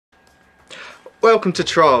Welcome to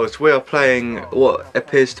Trials. We are playing what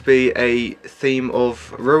appears to be a theme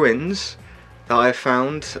of ruins that I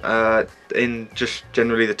found in just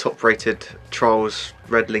generally the top rated Trials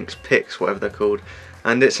Red Links picks, whatever they're called.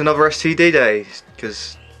 And it's another STD day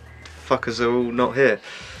because fuckers are all not here.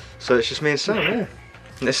 So it's just me and Sam, yeah.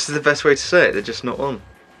 This is the best way to say it, they're just not on.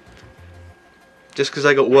 Just because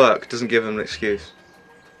they got work doesn't give them an excuse.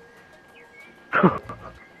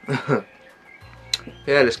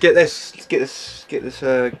 Yeah, let's get this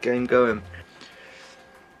game going.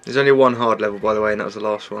 There's only one hard level, by the way, and that was the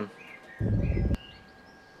last one.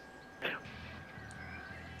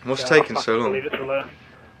 What's taking so long?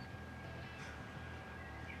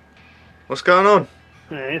 What's going on?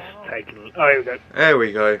 Yeah, it's taking. Oh, here we go. There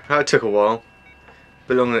we go. That took a while. A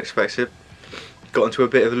bit longer than expected. Got into a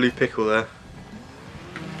bit of a loop pickle there.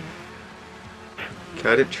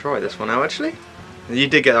 Okay, I did try this one out actually. You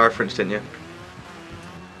did get that reference, didn't you?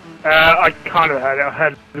 I kind of heard it. I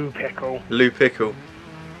heard Lou Pickle. Lou Pickle.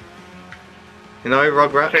 You know,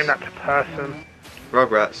 Rugrats? Saying that to person.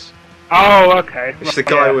 Rugrats. Oh, okay. It's the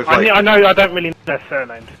guy with like... I know, I don't really know their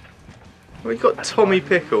surnames. Well, you got Tommy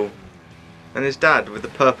Pickle. And his dad with the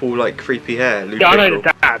purple, like, creepy hair, Lou Yeah, Pickle. I know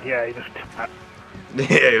the dad, yeah, he just...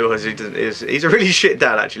 Yeah, he was. He's a really shit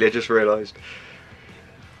dad, actually, I just realised.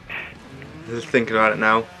 Just thinking about it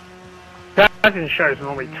now. Dads in shows are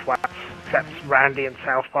normally twats, except Randy and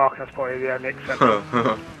South Park, that's probably the only exception.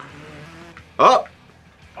 Oh!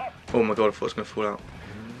 Oh my god, I thought it was going to fall out.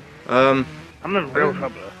 I'm in real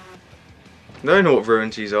trouble. I don't know what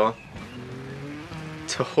ruins these are.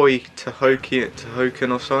 Tahoken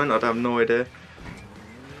or something, I have no idea.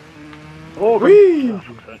 Oh, whee!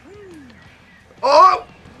 Oh!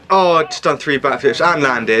 Oh, I just done 3 backflips and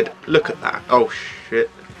landed. Look at that. Oh shit.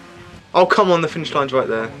 Oh come on, the finish line's right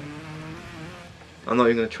there. I'm not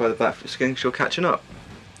even going to try the backflips again because you're catching up.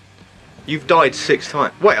 You've died 6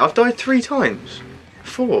 times. Wait, I've died 3 times?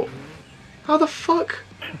 4? How the fuck?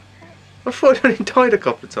 I thought I'd only died a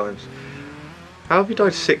couple of times. How have you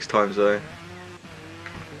died 6 times though?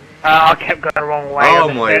 I kept going the wrong way.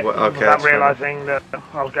 Oh my, okay. Without realising that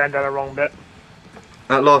I was going down the wrong bit.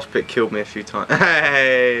 That last bit killed me a few times.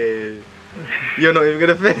 Hey! You're not even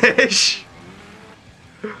going to finish!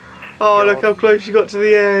 Oh, God. Look how close you got to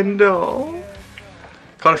the end. Oh.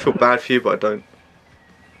 Kind of feel bad for you, but I don't.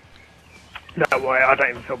 No way, I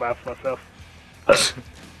don't even feel bad for myself.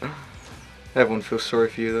 Everyone feels sorry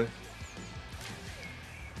for you,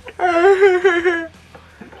 though.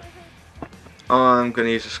 I'm going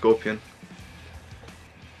to use a scorpion.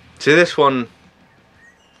 See, this one,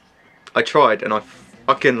 I tried and I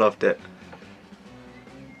fucking loved it.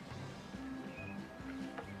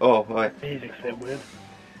 Oh, right. Music's a bit weird.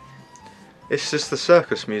 It's just the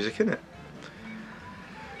circus music, isn't it?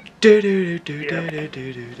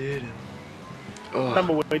 Oh.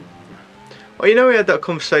 Tumbleweed. Well, you know we had that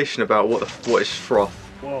conversation about what is froth.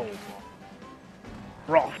 Whoa.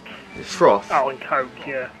 Froth. Froth. Oh, and Coke,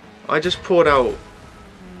 yeah. I just poured out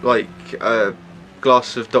like a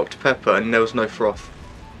glass of Dr. Pepper and there was no froth.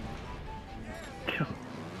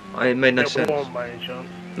 It made no sense. Warm by any chance?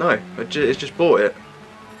 No, it's just bought it.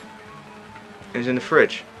 It was in the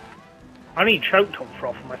fridge. I only choked on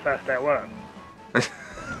froth on my first day at work.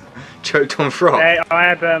 Choked on froth? I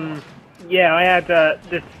had yeah, I had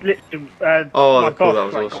this literally, oh, my cool, boss that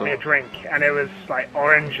was like, awesome. got me a drink, and it was like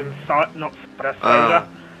orange and not soda.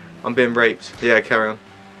 I'm being raped. Yeah, carry on.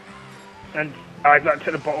 And I like,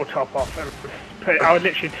 took the bottle top off and put it, I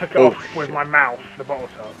literally took it off with my mouth, the bottle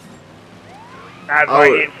top. And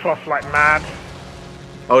like, it frothed like mad.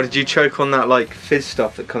 Oh, did you choke on that like fizz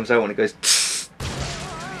stuff that comes out when it goes tss?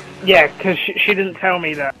 Yeah, because she didn't tell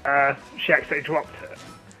me that she accidentally dropped it.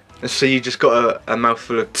 And so you just got a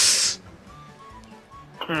mouthful of tss.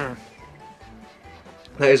 That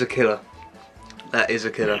is a killer. That is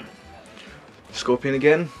a killer. Scorpion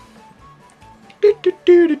again. Oh,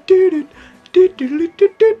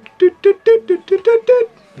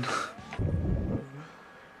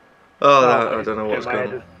 I don't know what's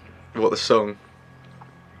going on. What the song?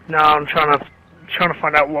 No, I'm trying to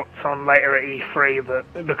find out what's on later at E3, but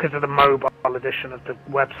because of the mobile edition of the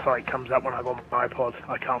website comes up when I go on my iPod,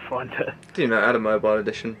 I can't find it. Do you know I had a mobile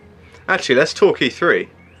edition? Actually, let's talk E3.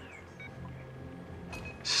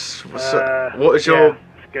 What is your? Yeah,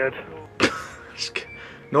 it's good.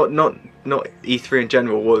 Not E3 in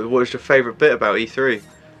general. What was your favourite bit about E3?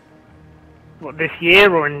 What, this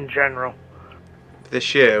year or in general?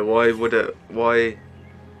 This year. Why would it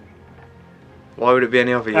be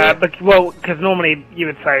any other year? Because normally you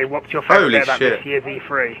would say, what's your favourite bit about this year's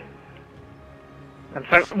E3? And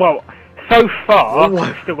so far,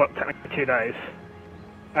 we've still got technically 2 days.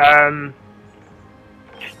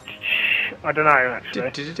 I don't know actually.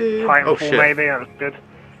 Oh Titanfall shit. maybe, that was good.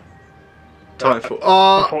 Titanfall.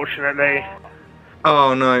 Oh! Unfortunately.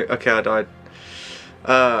 Oh no, okay, I died.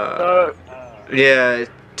 Yeah,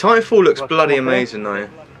 Titanfall looks bloody amazing though.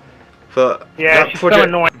 But yeah, that it's project... so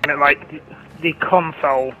annoying that like the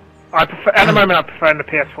console. I prefer, at the moment I prefer the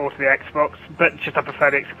PS4 to the Xbox, but just I prefer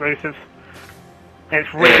the exclusives. And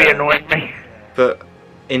it's really annoying me. But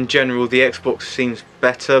in general, the Xbox seems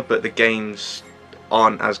better, but the games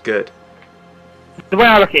aren't as good. The way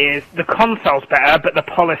I look at it is, the console's better, but the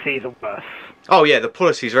policies are worse. Oh yeah, the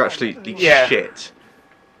policies are absolutely shit.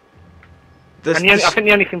 I think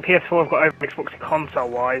the only thing PS4 have got over Xbox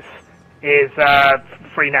console-wise is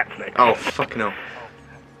free Netflix. Oh fucking hell!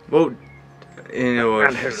 Well, you know,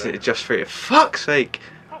 just for fuck's sake,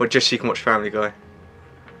 or just so you can watch Family Guy.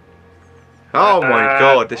 Oh my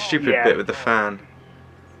god, this stupid bit with the fan.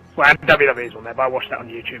 Well, and WWE's on there, but I watched that on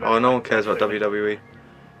YouTube. Oh, no one cares about WWE.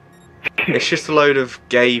 It's just a load of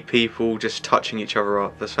gay people just touching each other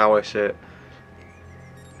up. That's how I see it.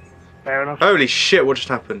 Fair enough. Holy shit, what just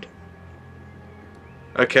happened?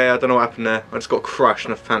 Okay, I don't know what happened there. I just got crushed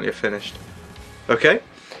and apparently I finished. Okay,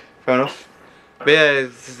 fair enough. But yeah,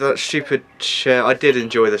 that stupid share. I did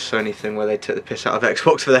enjoy the Sony thing where they took the piss out of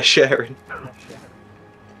Xbox for their sharing.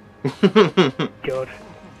 God.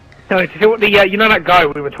 No, you know that guy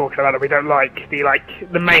we were talking about that we don't like,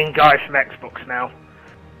 the main guy from Xbox now.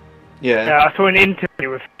 Yeah. I saw an interview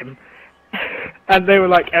with him, and they were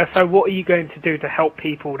like, "So what are you going to do to help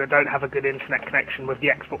people that don't have a good internet connection with the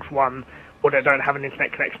Xbox One, or that don't have an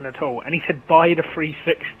internet connection at all?" And he said, "Buy the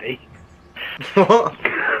 360." What?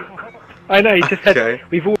 I know. He just said, Okay.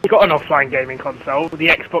 "We've already got an offline gaming console, the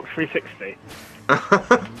Xbox 360."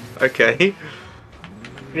 Okay.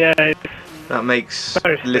 Yeah. That makes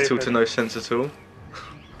little to no sense at all.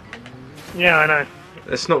 Yeah, I know.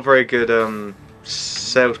 It's not very good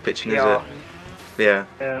sales pitching, is it? Yeah.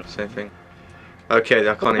 Same thing. Okay,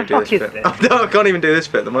 I can't even do this bit. Oh, no, I can't even do this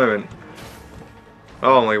bit at the moment.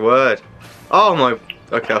 Oh my word. Oh my...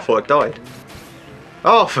 Okay, I thought I died.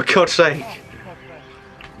 Oh, for God's sake.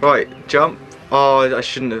 Right, jump. Oh, I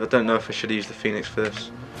shouldn't have... I don't know if I should use the Phoenix for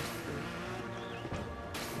this.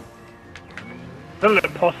 Doesn't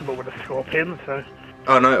look possible with a scorpion, so...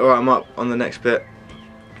 Oh no, alright, I'm up on the next bit.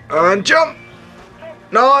 And jump!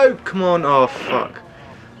 No! Come on, oh fuck.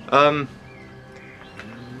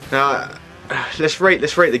 Now, let's rate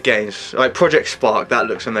the games. Like, Project Spark, that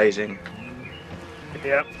looks amazing.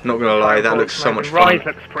 Yeah. Not gonna lie, that looks so much fun. Rise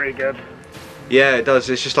looks pretty good. Yeah, it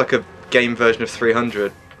does, it's just like a game version of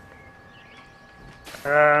 300.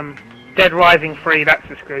 Dead Rising 3,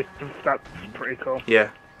 that's exclusive, that's pretty cool.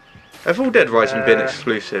 Yeah. Have all Dead Rising been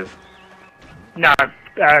exclusive? No,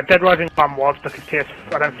 Dead Rising 1 was, because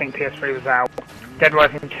I don't think PS3 was out. Dead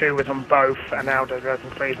Rising 2 was on both, and now Dead Rising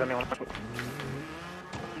 3 is only on Xbox.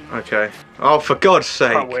 Okay. Oh, for God's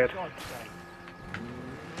sake! Quite weird.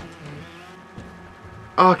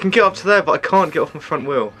 Oh, I can get up to there, but I can't get off my front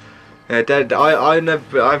wheel. Yeah, I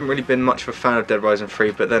haven't really been much of a fan of Dead Rising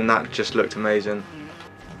 3, but then that just looked amazing.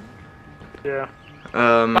 Yeah.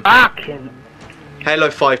 Fucking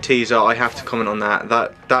Halo 5 teaser, I have to comment on that.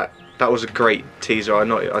 That was a great teaser. I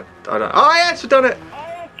don't. Oh yes, I've done it.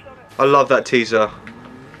 I love that teaser.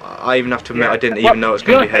 I even have to admit I didn't even know it was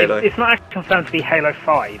going to be Halo. It's not actually confirmed to be Halo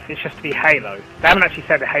 5. It's just to be Halo. They haven't actually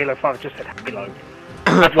said Halo 5. It's just said Halo.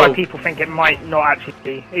 That's why people think it might not actually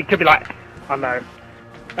be. It could be like, I don't know,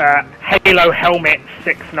 Halo Helmet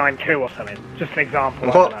 692 or something. Just an example.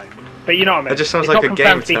 What? I don't know. But you know what I mean. It just sounds it's like not a game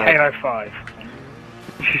confirmed to be tag. Halo 5.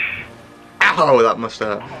 Ow, that must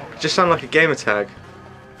hurt. It just sounded like a gamer tag.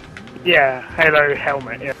 Yeah, Halo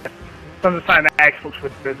Helmet, yeah. Something that Xbox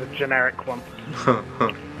would do as a generic one.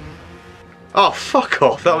 Oh, fuck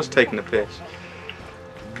off. That was taking the piss.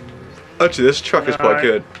 Actually, this truck is quite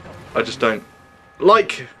good. I just don't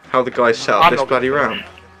like how the guys set up this bloody ramp.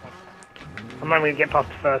 I'm not going to get past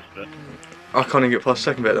the first bit. I can't even get past the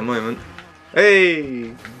second bit at the moment.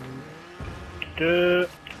 Hey!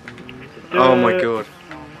 Oh my god.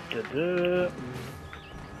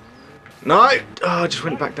 No! Oh, I just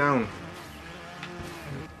went back down.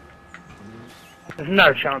 There's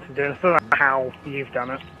no chance of doing it. I don't know how you've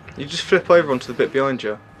done it. You just flip over onto the bit behind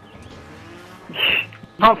you.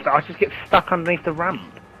 I just get stuck underneath the ramp.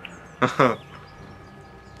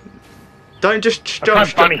 Don't just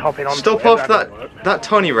bunny hopping onto stop it, after that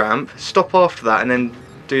tiny ramp. Stop after that, and then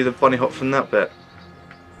do the bunny hop from that bit.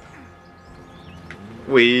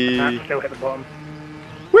 Whee! Still hit the bottom.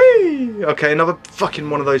 Whee! Okay, another fucking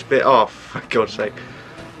one of those bits. Oh, for God's sake.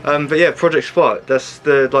 But yeah, Project Spark. That's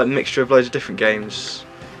the mixture of loads of different games.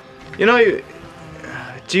 You know,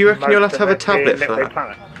 do you reckon you'll have to have a tablet for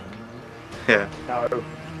that? Yeah. No.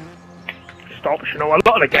 Just optional. A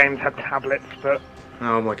lot of the games had tablets, but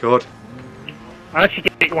Oh my god. unless you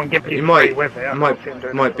get one given You you might free with it, I might can't see them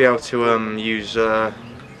doing might it. be able to use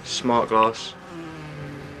smart glass.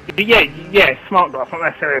 Yeah, smart glass, not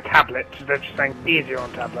necessarily a tablet. They're just saying easier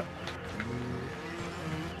on tablet.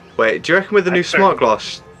 Wait, do you reckon with the new That's true. smart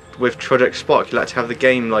glass with Project Spark, you like to have the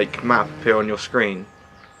game like map appear on your screen?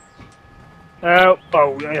 Well,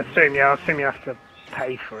 I assume you have to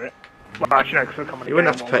pay for it. Well, actually, no, because it'll come with the You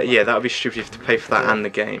wouldn't game have to pay. one, Yeah, that would be stupid. You have to pay for that and the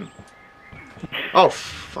game. Oh,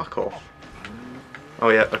 fuck off. Oh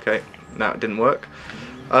yeah, okay. No, it didn't work.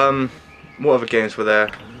 What other games were there?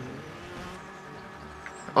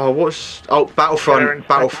 Oh, Battlefront.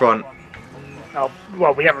 Battlefront. Oh,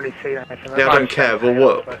 well, we haven't really seen anything. Yeah, I don't care. But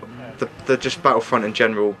what? The just Battlefront in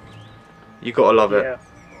general. You gotta love it. Yeah.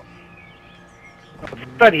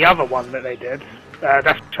 But the other one that they did, that's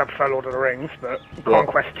I prefer Lord of the Rings, but What?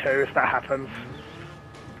 Conquest 2, if that happens.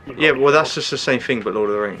 Yeah, well, that's just the same thing, but Lord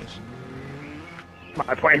of the Rings.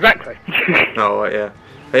 My point exactly. Oh, right, yeah.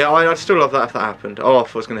 Yeah, I'd still love that if that happened. Oh, I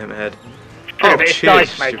thought I was gonna hit my head. Yeah, Oh, but if cheers.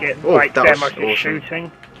 DICE make it, Oh, like, that they're was mostly awesome.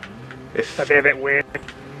 shooting, If that'd be a bit weird.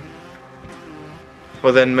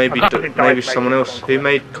 well, then maybe I can't think maybe DICE someone made else. Who Conquest.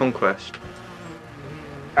 made Conquest?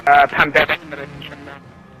 Pandemic.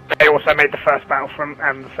 They also made the first Battlefront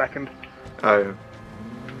and the second. Oh, They've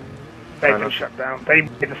Fair been enough. shut down. They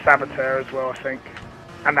made the Saboteur as well, I think.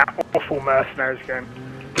 And that awful Mercenaries game.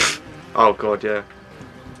 oh god, yeah.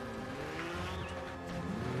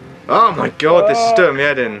 Oh my god, this is doing me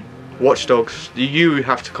head in. Watch Dogs. You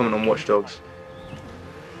have to comment on Watch Dogs.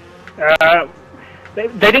 They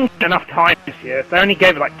didn't get enough time this year. They only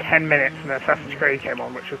gave it like 10 minutes and then Assassin's Creed came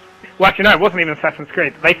on, which was... Well, actually, no, it wasn't even Assassin's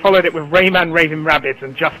Creed. They followed it with Rayman Raving Rabbids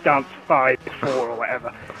and Just Dance 5, 4 or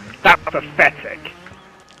whatever. That's pathetic.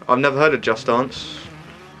 I've never heard of Just Dance.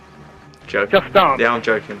 Joking. Just Dance, Yeah, I'm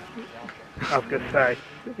joking. I was going to say.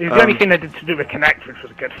 It was the only thing they did to do with Connect, which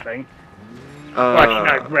was a good thing. Well,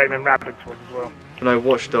 actually, no, Rayman Rabbids was as well. No,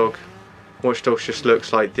 Watch Dogs just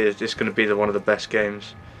looks like it's going to be one of the best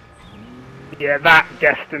games. Yeah, that,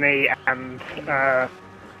 Destiny, and...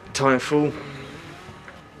 Titanfall.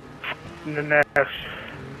 in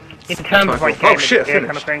terms of like Titanfall. game Oh shit, of the year kind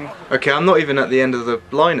finished. of thing. Okay, I'm not even at the end of the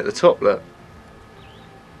line at the top, look.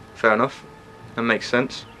 Fair enough. That makes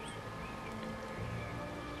sense.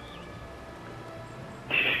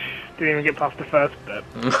 Didn't even get past the first bit.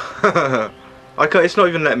 I can't, it's not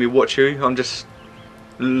even letting me watch you. I'm just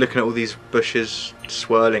looking at all these bushes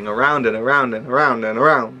swirling around and around and around and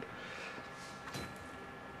around.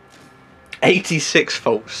 86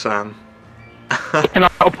 faults, Sam. And I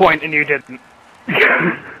got a point and you didn't.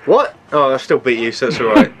 What? Oh, I still beat you, so it's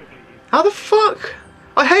alright. How the fuck?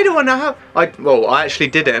 I hate it when I actually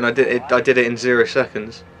did it, and I did it in 0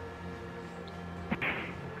 seconds.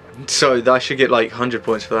 So I should get like 100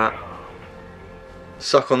 points for that.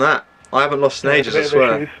 Suck on that. I haven't lost in ages, I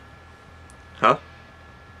swear. Huh?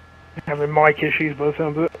 Having mic issues by the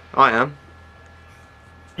sound of it. I am.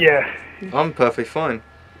 Yeah. I'm perfectly fine.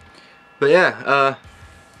 But yeah,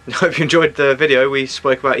 I hope you enjoyed the video. We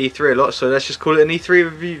spoke about E3 a lot, so let's just call it an E3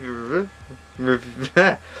 review.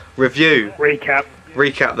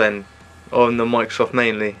 Recap then, on the Microsoft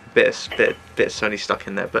mainly. Bit of Sony stuck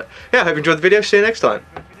in there, but yeah, I hope you enjoyed the video. See you next time.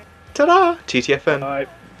 Ta-da! GTFN. Bye.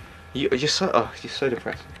 You're so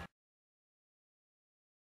depressing.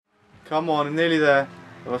 Come on, I'm nearly there.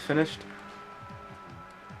 Have I finished?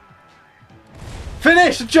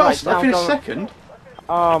 Finished! Just! Right, I finished now, second.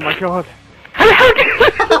 Oh my god.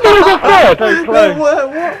 Third. So close.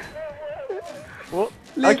 What? What?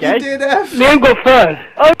 Okay. You did F. Liam got third.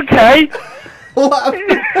 Okay. What?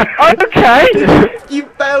 Okay. You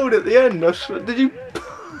failed at the end. Did you?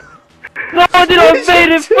 No, I didn't. I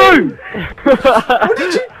made it through. What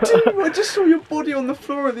did you do? I just saw your body on the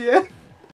floor at the end.